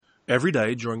Every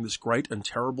day during this great and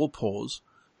terrible pause,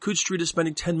 Coode Street is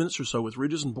spending 10 minutes or so with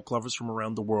readers and book lovers from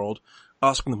around the world,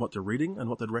 asking them what they're reading and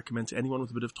what they'd recommend to anyone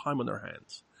with a bit of time on their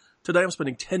hands. Today I'm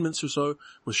spending 10 minutes or so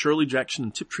with Shirley Jackson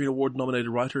and Tiptree Award-nominated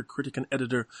writer, critic and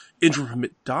editor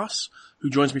Indrapramit, who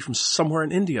joins me from somewhere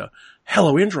in India.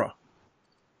 Hello, Indra.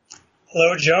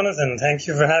 Hello, Jonathan. Thank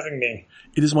you for having me.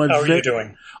 It is my How are you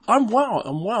doing? I'm well,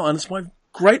 and it's my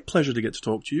great pleasure to get to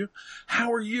talk to you.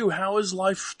 How are you? How is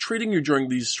life treating you during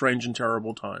these strange and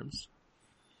terrible times?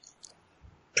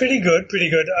 Pretty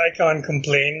good. I can't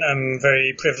complain. I'm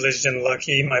very privileged and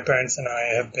lucky. My parents and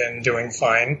I have been doing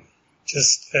fine.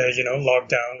 Just, locked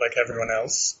down like everyone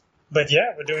else. But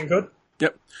yeah, we're doing good.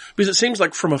 Yep. Because it seems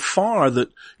like from afar that,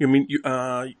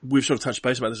 we've sort of touched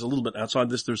base about this a little bit outside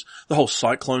this. There's the whole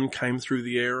cyclone came through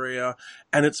the area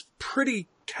and it's pretty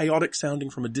chaotic sounding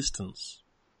from a distance.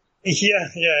 Yeah,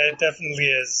 it definitely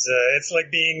is. It's like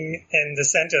being in the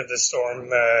center of the storm,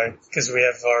 because we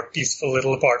have our peaceful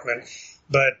little apartment,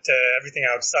 but everything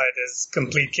outside is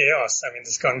complete chaos. I mean,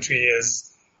 this country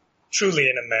is truly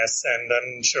in a mess, and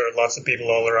I'm sure lots of people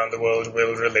all around the world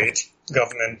will relate.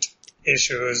 Government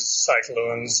issues,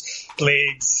 cyclones,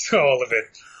 plagues, all of it.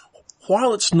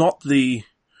 While it's not the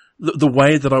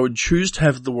way that I would choose to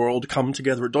have the world come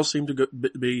together, it does seem to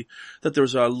be that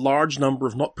there's a large number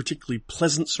of not particularly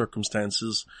pleasant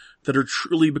circumstances that are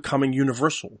truly becoming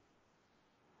universal.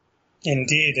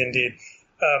 Indeed.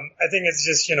 I think it's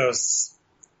just,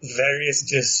 various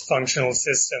dysfunctional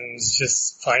systems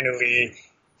just finally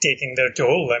taking their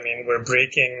toll. I mean, we're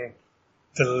breaking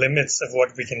the limits of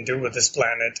what we can do with this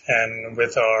planet and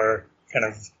with our kind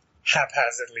of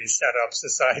haphazardly set up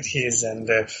societies, and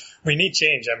we need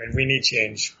change.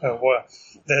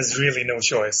 There's really no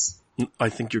choice. I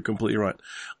think you're completely right.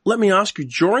 Let me ask you,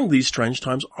 during these strange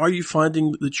times, are you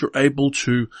finding that you're able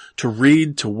to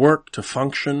read, to work, to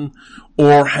function,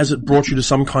 or has it brought you to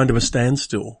some kind of a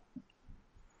standstill?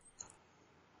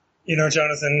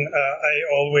 Jonathan, I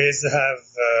always have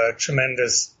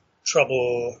tremendous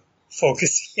trouble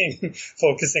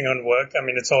focusing on work. I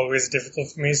mean, it's always difficult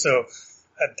for me. So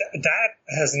that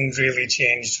hasn't really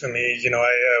changed for me.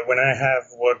 When I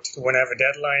have worked, when I have a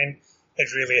deadline,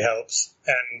 it really helps.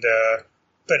 And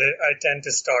but I tend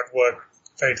to start work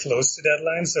very close to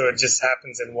deadline, so it just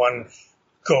happens in one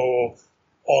go,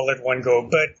 all at one go.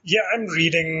 But yeah, I'm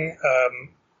reading.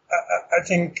 I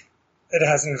think it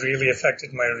hasn't really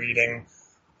affected my reading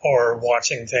or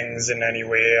watching things in any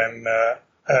way.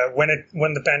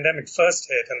 When the pandemic first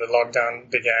hit and the lockdown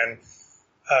began,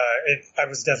 I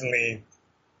was definitely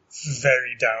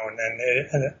very down,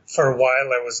 and for a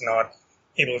while I was not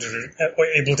able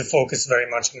to focus very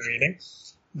much on reading.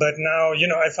 But now,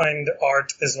 I find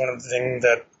art is one of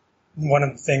the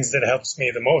things that helps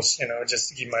me the most. Just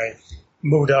to keep my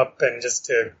mood up and just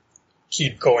to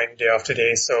keep going day after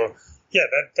day. So yeah,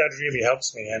 that really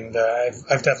helps me, and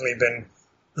I've definitely been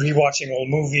rewatching old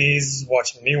movies,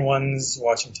 watching new ones,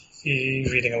 watching TV,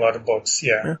 reading a lot of books.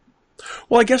 Yeah.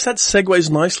 Well, I guess that segues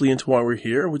nicely into why we're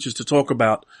here, which is to talk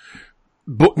about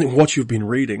what you've been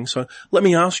reading. So let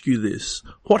me ask you this.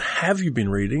 What have you been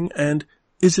reading, and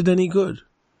is it any good?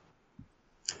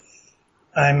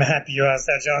 I'm happy you asked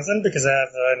that, Jonathan, because I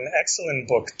have an excellent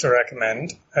book to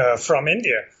recommend from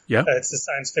India. Yeah. It's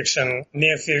a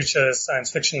near-future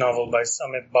science fiction novel by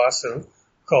Samit Basu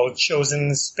called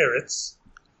Chosen Spirits.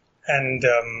 And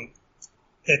I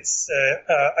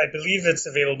believe it's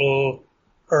available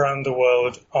around the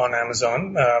world on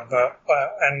Amazon,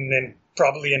 and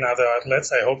probably in other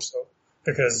outlets. I hope so,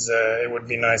 because it would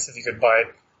be nice if you could buy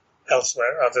it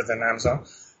elsewhere other than Amazon.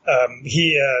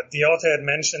 The author had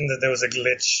mentioned that there was a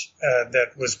glitch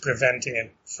that was preventing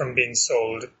it from being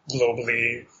sold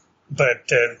globally,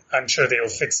 but I'm sure they'll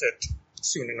fix it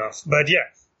soon enough. But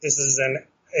yeah,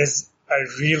 I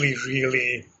really,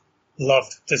 really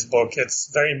loved this book. It's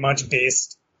very much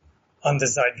based on the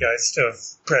zeitgeist of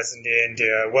present-day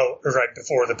India. Well, right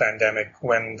before the pandemic,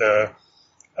 when the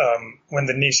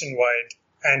nationwide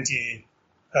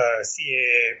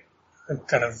anti-CAA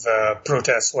kind of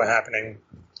protests were happening.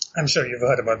 I'm sure you've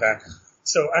heard about that.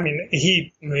 So, I mean,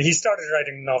 he started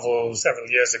writing novels several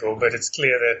years ago, but it's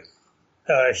clear that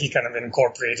he kind of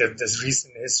incorporated this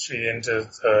recent history into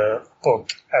the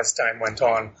book as time went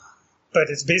on. But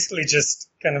it's basically just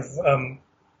kind of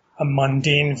a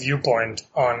mundane viewpoint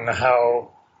on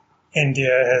how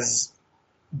India has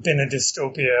been a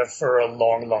dystopia for a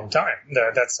long, long time.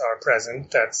 That's our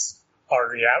present, that's our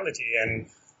reality, and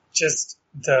just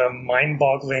the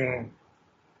mind-boggling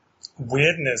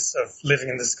weirdness of living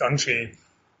in this country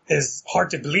is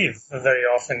hard to believe very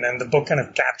often, and the book kind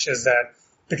of captures that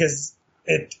because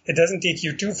it doesn't take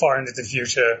you too far into the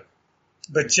future,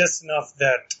 but just enough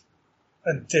that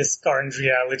this current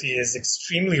reality is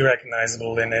extremely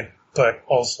recognizable in it, but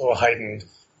also heightened.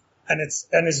 And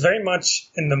it's very much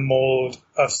in the mold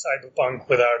of cyberpunk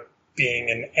without being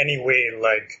in any way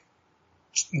like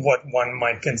what one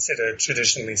might consider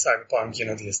traditionally cyberpunk,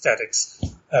 the aesthetics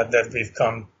that we've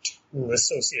come to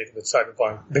associate with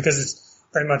cyberpunk, because it's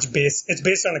very much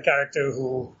based on a character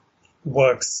who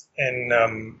works in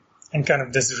kind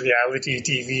of this reality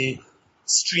TV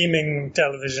streaming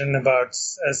television about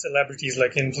celebrities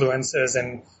like influencers,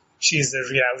 and she's a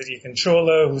reality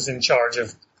controller who's in charge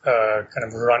of kind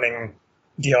of running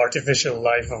the artificial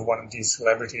life of one of these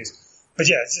celebrities. But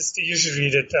yeah, it's just, you should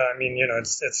read it.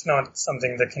 It's not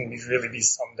something that can really be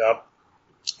summed up.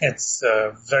 It's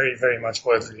very, very much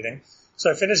worth reading. So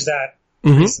I finished that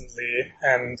recently,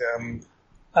 and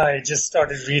I just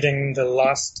started reading the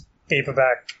last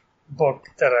paperback book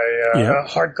that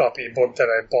hard copy book that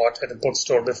I bought at a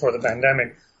bookstore before the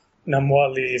pandemic,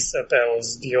 Namwali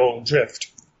Sapel's The Old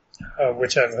Drift,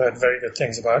 which I've heard very good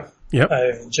things about. Yep.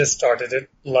 I've just started it,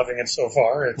 loving it so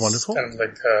far. It's wonderful. Kind of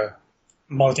like a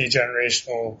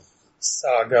multi-generational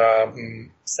saga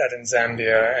set in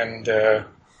Zambia, and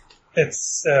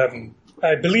it's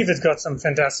I believe it's got some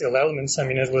fantastical elements. I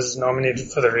mean, it was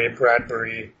nominated for the Ray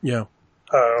Bradbury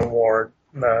Award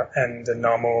and the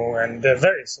NAMO and the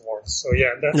various awards. So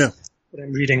yeah, that's what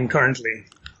I'm reading currently.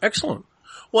 Excellent.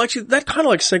 Well, actually, that kind of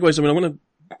like segues. I mean, I'm going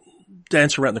to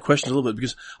dance around the questions a little bit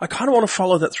because I kind of want to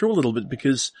follow that through a little bit,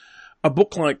 because a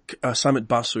book like Samit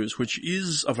Basu's, which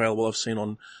is available, I've seen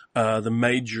on the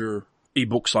major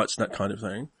ebook sites and that kind of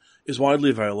thing, is widely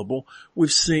available.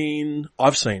 I've seen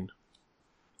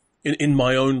in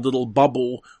my own little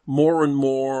bubble more and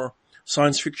more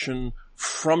science fiction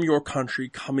from your country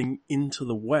coming into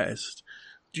the West.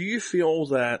 Do you feel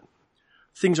that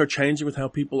things are changing with how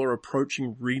people are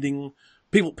approaching reading?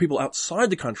 People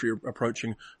outside the country are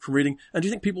approaching from reading. And do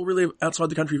you think people really outside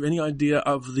the country have any idea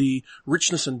of the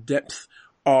richness and depth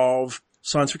of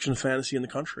science fiction and fantasy in the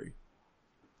country?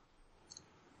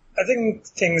 I think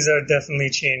things are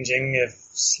definitely changing, if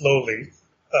slowly.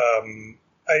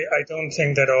 I don't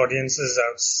think that audiences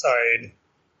outside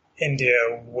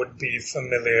India would be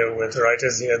familiar with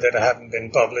writers here that haven't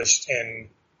been published in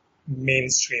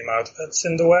mainstream outlets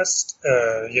in the West,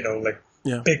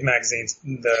 big magazines,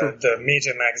 the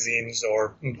major magazines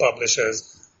or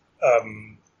publishers.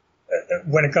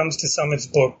 When it comes to Samit's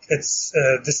book, this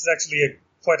is actually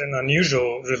quite an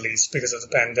unusual release because of the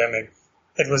pandemic.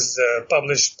 It was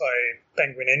published by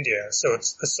Penguin India, so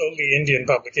it's a solely Indian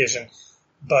publication,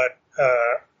 but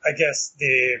I guess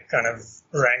they kind of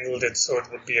wrangled it so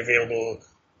it would be available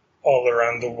all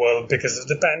around the world because of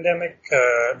the pandemic,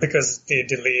 because they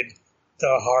delayed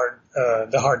the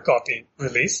hard copy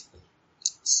release.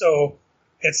 So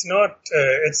it's not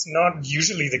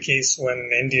usually the case when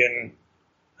Indian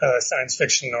science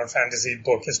fiction or fantasy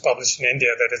book is published in India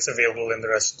that it's available in the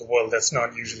rest of the world. That's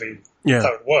not usually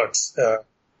how it works.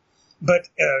 But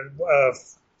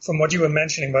from what you were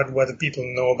mentioning about whether people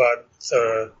know about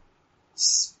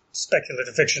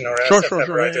speculative fiction or SF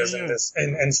writers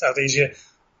in South Asia,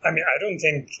 I mean, I don't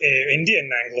think Indian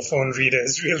Anglophone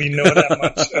readers really know that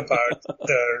much about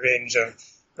the range of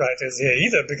writers here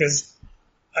either, because,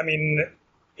 I mean,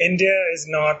 India is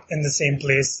not in the same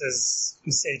place as,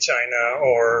 say, China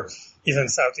or even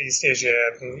Southeast Asia,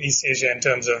 East Asia in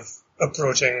terms of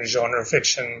approaching genre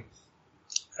fiction,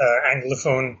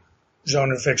 Anglophone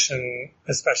genre fiction,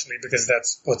 especially because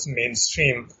that's what's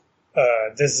mainstream.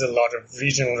 There's a lot of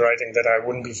regional writing that I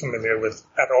wouldn't be familiar with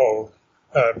at all,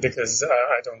 because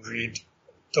I don't read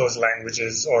those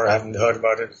languages or haven't heard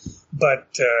about it. But,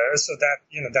 so that,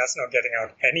 that's not getting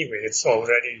out anyway. It's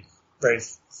already very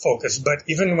focused. But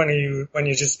even when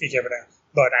you just speak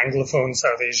about Anglophone,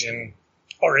 South Asian,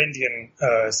 or Indian,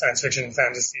 science fiction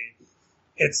fantasy,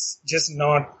 it's just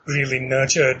not really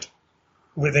nurtured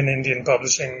within Indian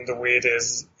publishing the way it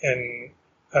is in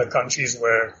countries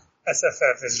where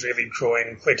SFF is really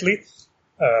growing quickly,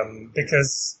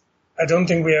 because I don't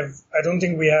think we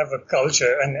have a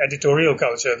culture, an editorial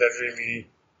culture that really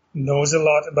knows a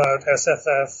lot about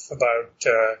SFF,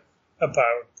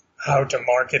 about how to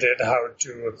market it, how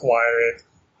to acquire it.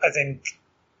 I think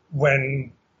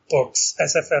when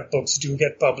SFF books do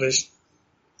get published,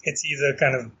 it's either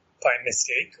kind of by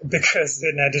mistake because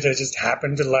an editor just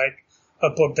happened to like a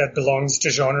book that belongs to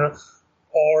genre,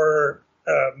 or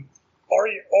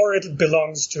it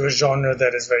belongs to a genre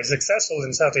that is very successful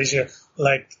in South Asia,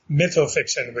 like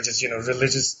mythofiction, which is,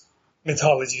 religious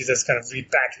mythology that's kind of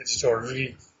repackaged or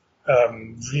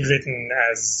rewritten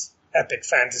as epic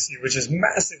fantasy, which is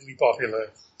massively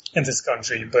popular in this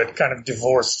country, but kind of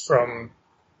divorced from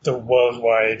the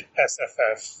worldwide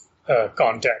SFF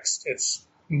context. It's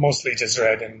mostly just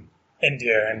read in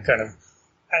India and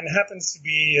happens to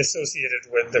be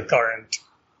associated with the current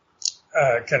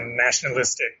kind of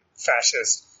nationalistic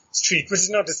fascist streak, which is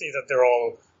not to say that they're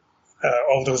all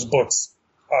those books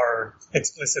are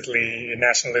explicitly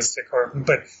nationalistic,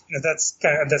 but that's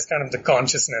kind of the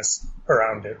consciousness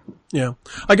around it. Yeah.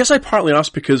 I guess I partly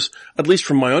asked because, at least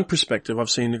from my own perspective, I've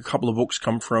seen a couple of books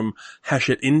come from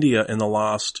Hachette, India in the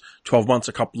last 12 months,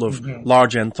 a couple of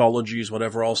large anthologies,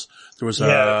 whatever else. There was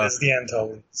there's the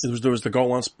anthologies. There was the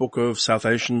Golan's book of South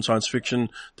Asian science fiction.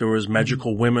 There was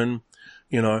Magical Women,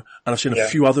 and I've seen a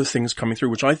few other things coming through,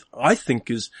 which I think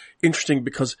is interesting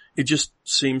because it just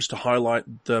seems to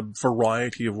highlight the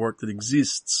variety of work that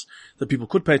exists that people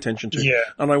could pay attention to. Yeah.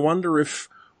 And I wonder if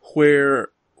where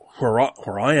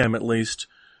I am at least,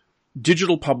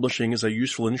 digital publishing is a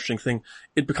useful and interesting thing.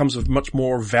 It becomes a much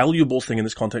more valuable thing in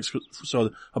this context. So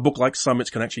a book like Summits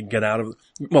can actually get out of,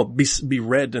 be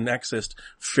read and accessed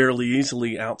fairly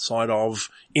easily outside of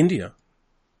India.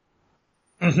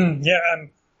 Mm-hmm. Yeah.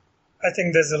 I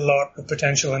think there's a lot of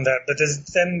potential in that, but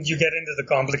then you get into the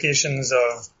complications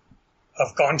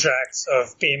of contracts,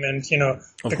 of payment,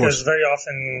 because very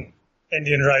often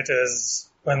Indian writers,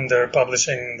 when they're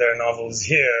publishing their novels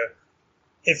here,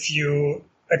 if you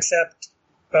accept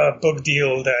a book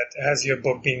deal that has your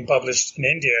book being published in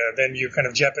India, then you kind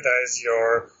of jeopardize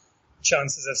your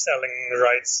chances of selling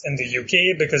rights in the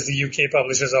UK, because the UK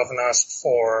publishers often ask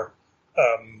for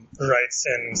rights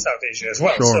in South Asia as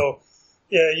well. Sure. So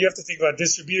yeah, you have to think about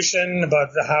distribution, about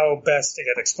how best to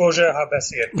get exposure, how best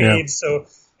to get paid. Yeah. So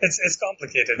it's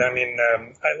complicated. I mean,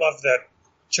 I love that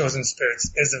Chosen Spirits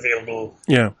is available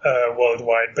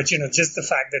worldwide, but just the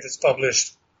fact that it's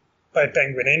published by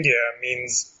Penguin India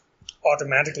means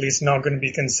automatically it's not going to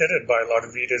be considered by a lot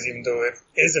of readers, even though it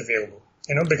is available.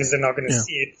 Because they're not going to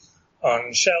see it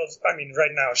on shelves. I mean,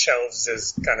 right now shelves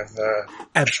is kind of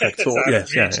abstract thought,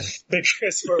 yes,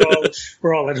 because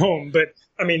we're all at home. But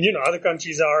I mean, other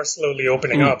countries are slowly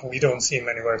opening up. We don't seem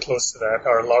anywhere close to that.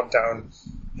 Our lockdown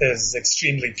is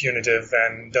extremely punitive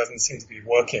and doesn't seem to be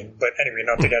working. But anyway,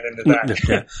 not to get into that.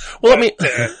 Yeah. Well,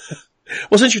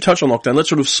 well, since you touched on lockdown, let's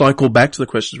sort of cycle back to the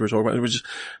questions we were talking about, which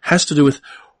has to do with,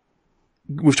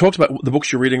 we've talked about the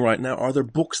books you're reading right now. Are there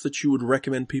books that you would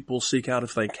recommend people seek out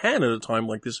if they can at a time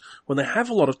like this, when they have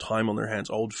a lot of time on their hands?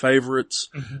 Old favorites,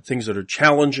 things that are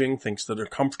challenging, things that are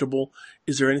comfortable.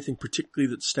 Is there anything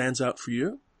particularly that stands out for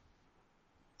you?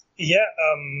 Yeah,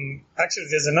 actually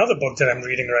there's another book that I'm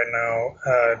reading right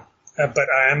now, but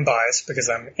I am biased because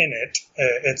I'm in it.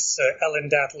 It's Ellen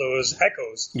Datlow's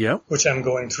Echoes, which I'm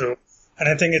going through. And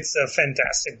I think it's a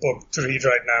fantastic book to read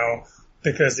right now,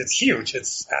 because it's huge.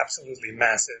 It's absolutely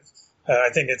massive. I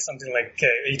think it's something like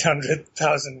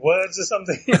 800,000 words or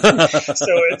something.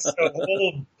 So it's a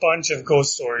whole bunch of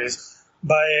ghost stories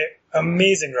by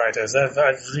amazing writers.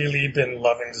 I've really been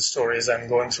loving the stories. I'm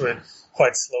going through it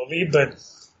quite slowly, but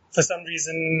for some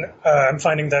reason, I'm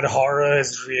finding that horror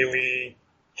is really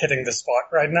hitting the spot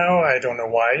right now. I don't know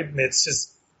why. It's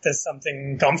just, there's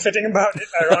something comforting about it,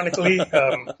 ironically.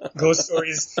 Ghost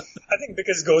stories, I think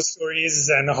because ghost stories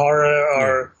and horror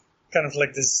are kind of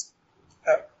like this,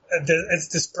 it's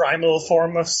this primal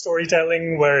form of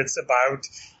storytelling where it's about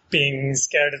being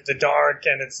scared of the dark,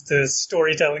 and it's the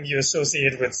storytelling you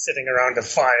associate with sitting around a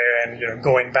fire and,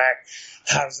 going back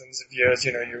thousands of years.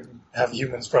 You have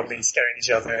humans probably scaring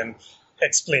each other and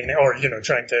explaining, or,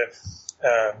 trying to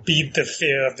beat the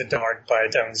fear of the dark by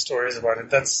telling stories about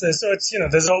it. So it's,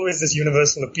 there's always this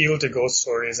universal appeal to ghost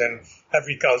stories, and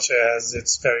every culture has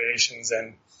its variations.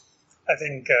 And I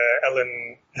think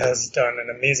Ellen has done an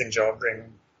amazing job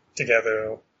bringing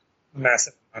together a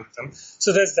massive amount of them.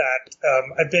 So there's that.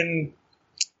 I've been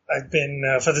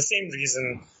for the same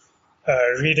reason,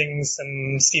 reading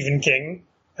some Stephen King,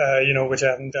 which I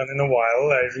haven't done in a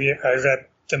while. I read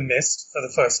The Mist for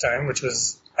the first time, which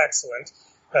was excellent.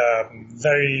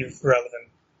 Very relevant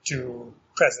to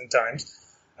present times.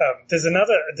 There's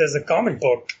a comic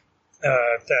book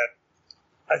that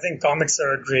I think comics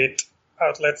are a great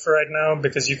outlet for right now,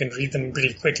 because you can read them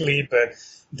pretty quickly, but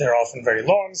they're often very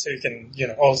long, so you can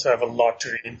also have a lot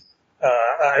to read.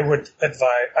 I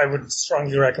would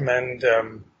strongly recommend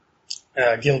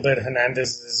Gilbert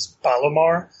Hernandez's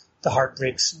Palomar, The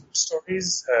Heartbreak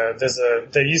Stories.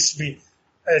 There used to be,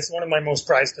 it's one of my most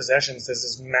prized possessions. There's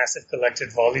this massive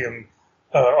collected volume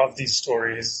of these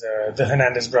stories. The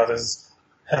Hernandez brothers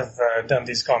have done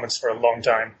these comics for a long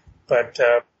time, but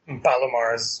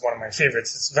Palomar is one of my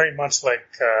favorites. It's very much like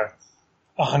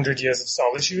 100 Years of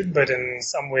Solitude, but in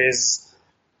some ways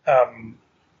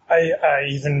I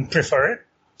even prefer it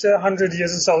 100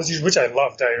 Years of Solitude, which I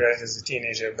loved. I read as a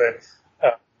teenager, but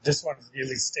this one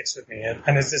really sticks with me.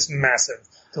 And it's this massive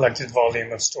collected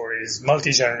volume of stories,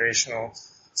 multi-generational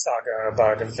saga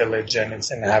about a village and its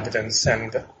inhabitants,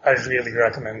 and I really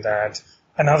recommend that.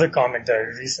 Another comic that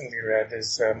I recently read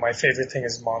is My Favorite Thing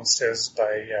is Monsters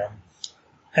by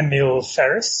Emile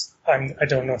Ferris. I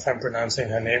don't know if I'm pronouncing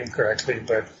her name correctly,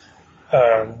 but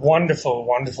wonderful,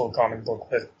 wonderful comic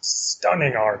book with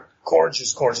stunning art,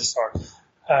 gorgeous, gorgeous art.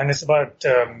 And it's about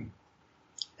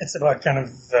kind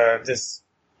of this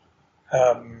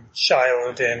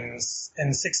child in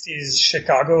 60s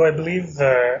Chicago, I believe,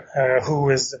 who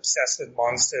is obsessed with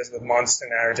monsters, with monster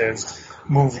narratives,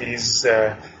 movies,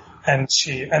 and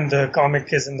the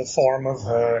comic is in the form of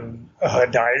her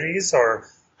diaries or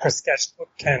her sketchbook,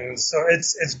 and so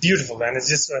it's beautiful, and it's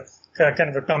just a kind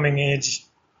of a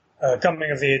coming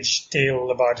of age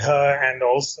tale about her and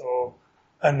also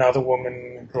another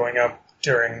woman growing up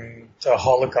during the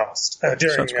Holocaust,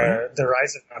 during the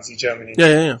rise of Nazi Germany,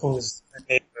 who's a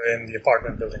neighbor in the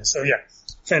apartment building. So yeah,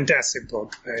 fantastic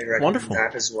book. I recommend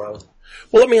that as well.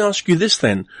 Well, let me ask you this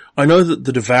then. I know that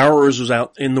The Devourers was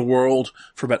out in the world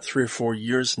for about 3 or 4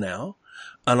 years now,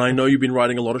 and I know you've been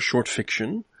writing a lot of short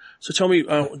fiction. So tell me,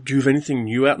 do you have anything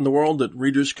new out in the world that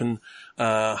readers can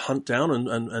hunt down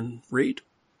and read?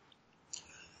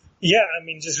 Yeah, I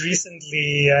mean, just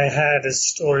recently I had a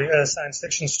science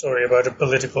fiction story about a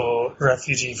political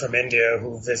refugee from India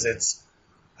who visits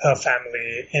her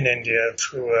family in India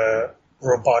through a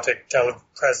robotic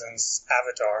telepresence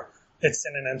avatar. It's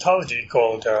in an anthology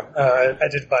called,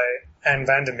 edited by Anne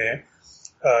Vandermeer,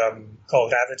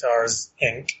 called Avatars,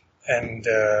 Inc., and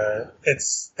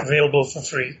it's available for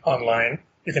free online.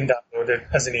 You can download it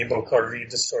as an ebook or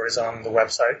read the stories on the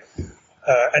website.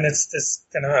 And it's this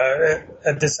kind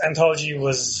of this anthology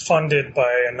was funded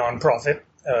by a nonprofit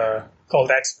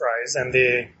called X Prize, and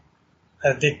they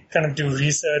kind of do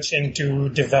research into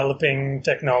developing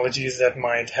technologies that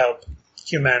might help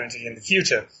humanity in the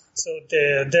future. So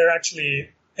they're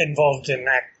actually involved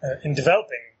in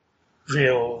developing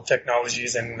real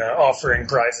technologies and offering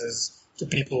prizes to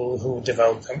people who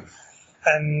develop them.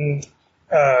 And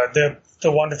the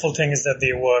wonderful thing is that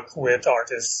they work with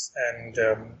artists and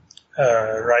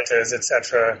writers,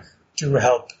 etc., to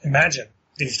help imagine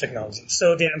these technologies.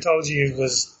 So the anthology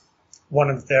was one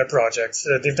of their projects.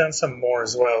 They've done some more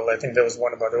as well. I think there was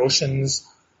one about oceans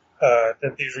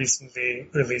that they recently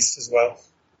released as well.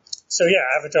 So yeah,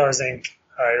 Avatars Inc.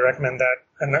 I recommend that.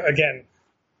 And again,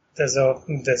 there's a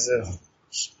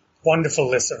wonderful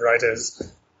list of writers.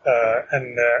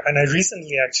 And I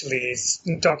recently actually,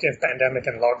 talking of pandemic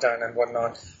and lockdown and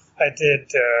whatnot, I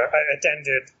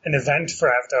attended an event for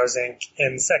Avatars Inc.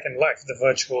 in Second Life, the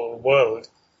virtual world.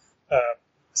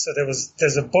 So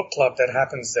there's a book club that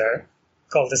happens there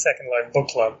called the Second Life Book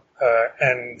Club.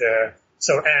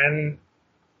 So Anne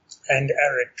and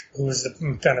Eric, who's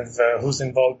who's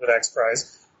involved with X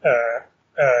Prize,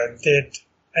 did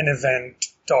an event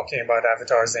talking about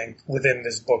Avatars Inc. within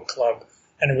this book club.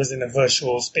 And it was in a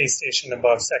virtual space station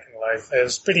above Second Life. It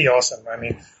was pretty awesome. I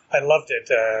mean, I loved it.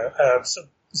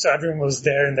 So everyone was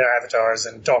there in their avatars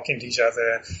and talking to each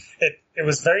other. It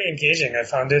was very engaging. I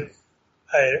found it.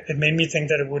 It made me think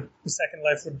that Second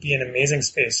Life would be an amazing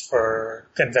space for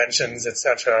conventions,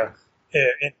 etc.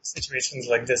 In situations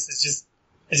like this.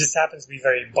 It just happens to be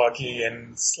very buggy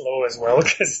and slow as well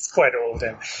because it's quite old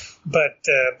but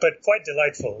quite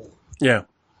delightful. Yeah.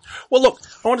 Well, look,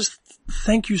 I want to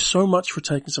thank you so much for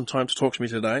taking some time to talk to me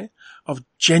today. I've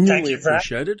genuinely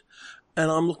appreciated, and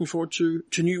I'm looking forward to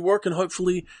new work and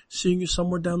hopefully seeing you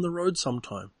somewhere down the road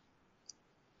sometime.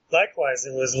 Likewise,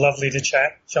 it was lovely to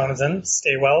chat, Jonathan.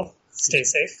 Stay well, stay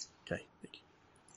safe.